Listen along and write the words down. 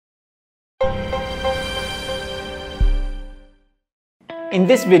In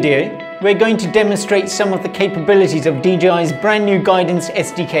this video, we're going to demonstrate some of the capabilities of DJI's brand new Guidance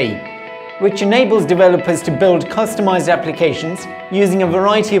SDK, which enables developers to build customized applications using a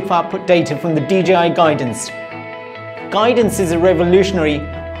variety of output data from the DJI Guidance. Guidance is a revolutionary,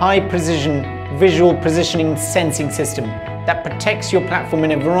 high-precision visual positioning sensing system that protects your platform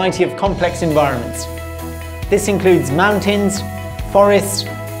in a variety of complex environments. This includes mountains, forests,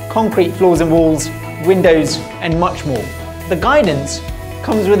 concrete floors and walls, windows, and much more. The Guidance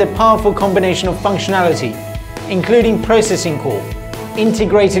comes with a powerful combination of functionality, including processing core,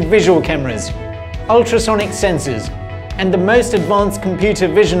 integrated visual cameras, ultrasonic sensors, and the most advanced computer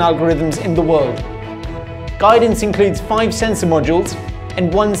vision algorithms in the world. Guidance includes 5 sensor modules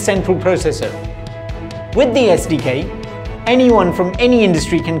and 1 central processor. With the SDK, anyone from any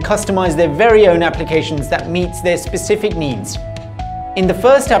industry can customize their very own applications that meets their specific needs. In the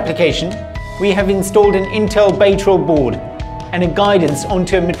first application, we have installed an Intel Bay Trail board and a Guidance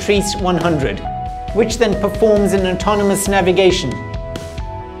onto a Matrice 100, which then performs an autonomous navigation.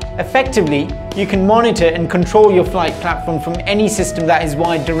 Effectively, you can monitor and control your flight platform from any system that is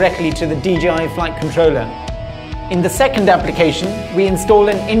wired directly to the DJI flight controller. In the second application, we install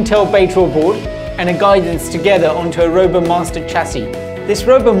an Intel Bay Trail board and a Guidance together onto a RoboMaster chassis. This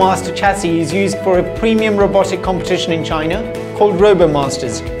RoboMaster chassis is used for a premium robotic competition in China called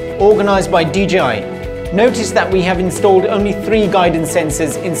RoboMasters, organized by DJI. Notice that we have installed only 3 Guidance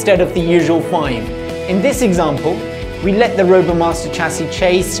sensors instead of the usual 5. In this example, we let the RoboMaster chassis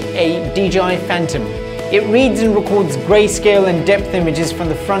chase a DJI Phantom. It reads and records grayscale and depth images from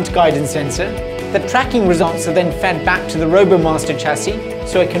the front Guidance sensor. The tracking results are then fed back to the RoboMaster chassis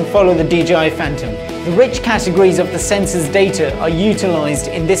so it can follow the DJI Phantom. The rich categories of the sensor's data are utilized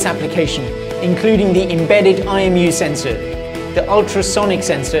in this application, including the embedded IMU sensor, the ultrasonic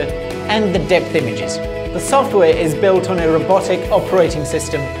sensor, and the depth images. The software is built on a robotic operating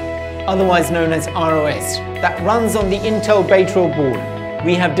system, otherwise known as ROS, that runs on the Intel Bay Trail board.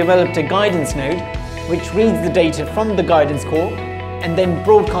 We have developed a Guidance node, which reads the data from the Guidance core and then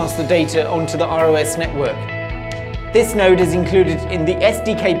broadcasts the data onto the ROS network. This node is included in the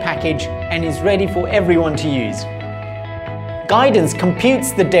SDK package and is ready for everyone to use. Guidance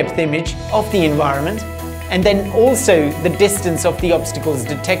computes the depth image of the environment and then also the distance of the obstacles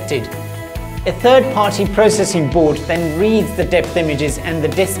detected. A third-party processing board then reads the depth images and the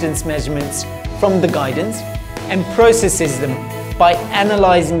distance measurements from the Guidance and processes them by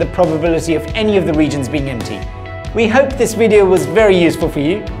analyzing the probability of any of the regions being empty. We hope this video was very useful for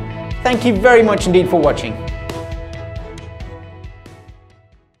you. Thank you very much indeed for watching.